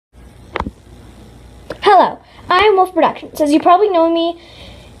Hello, I am Wolf Productions. As you probably know me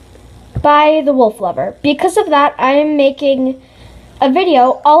by The Wolf Lover. Because of that, I am making a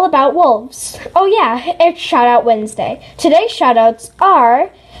video all about wolves. Oh yeah, it's Shoutout Wednesday. Today's shoutouts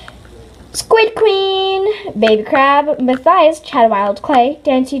are Squid Queen, Baby Crab, Matthias, Chad Wild Clay,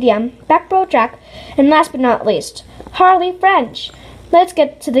 Dan TDM, Backbro Jack, and last but not least, Harley French. Let's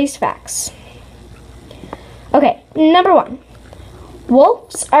get to these facts. Okay, number 1.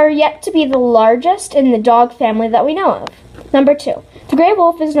 Wolves are yet to be the largest in the dog family that we know of. Number 2. The gray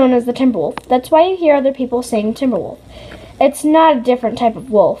wolf is known as the timber wolf. That's why you hear other people saying timber wolf. It's not a different type of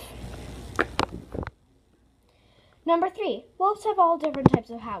wolf. Number 3. Wolves have all different types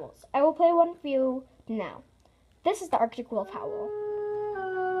of howls. I will play one for you now. This is the Arctic wolf howl.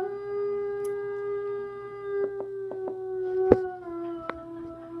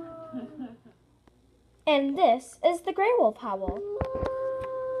 And this is the gray wolf howl.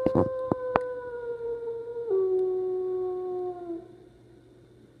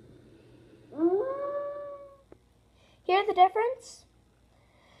 Hear the difference?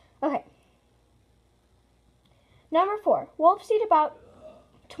 Okay. Number 4. Wolves eat about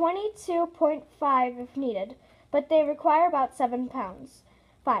 22.5 if needed, but they require about 7 pounds.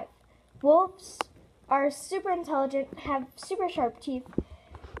 5. Wolves are super intelligent, have super sharp teeth,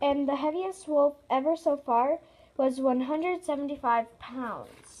 and the heaviest wolf ever so far was 175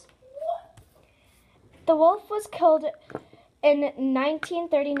 pounds. The wolf was killed in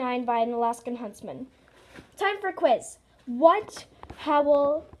 1939 by an Alaskan huntsman. Time for a quiz. What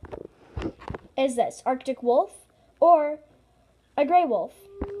howl is this? Arctic wolf or a gray wolf?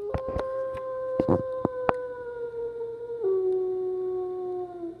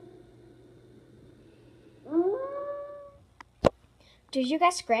 Did you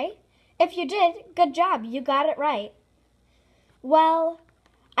guess gray? If you did, good job. You got it right. Well,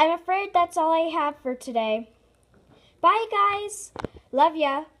 I'm afraid that's all I have for today. Bye, guys. Love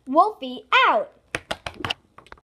ya. Wolfie out.